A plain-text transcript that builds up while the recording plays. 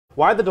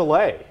Why the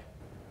delay?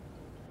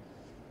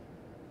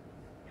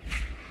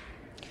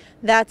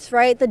 That's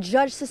right. The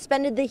judge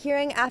suspended the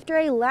hearing after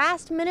a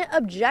last-minute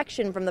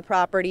objection from the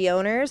property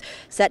owners.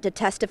 Set to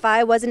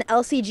testify was an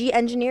LCG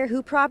engineer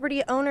who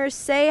property owners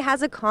say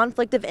has a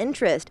conflict of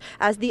interest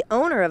as the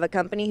owner of a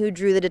company who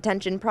drew the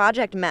detention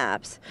project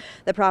maps.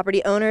 The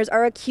property owners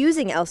are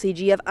accusing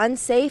LCG of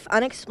unsafe,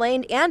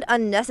 unexplained, and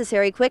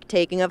unnecessary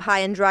quick-taking of high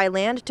and dry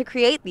land to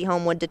create the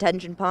Homewood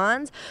detention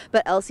ponds,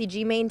 but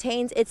LCG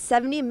maintains its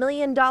 $70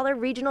 million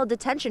regional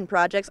detention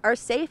projects are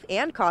safe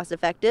and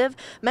cost-effective,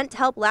 meant to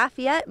help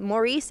Lafayette,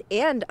 Maurice,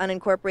 and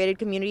unincorporated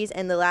communities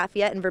in the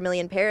Lafayette and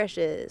Vermilion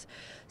parishes.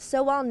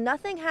 So while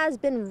nothing has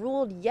been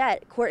ruled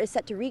yet, court is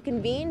set to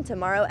reconvene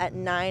tomorrow at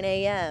 9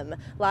 a.m.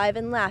 Live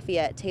in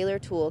Lafayette, Taylor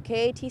Toole,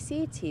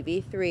 KATC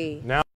TV3. Now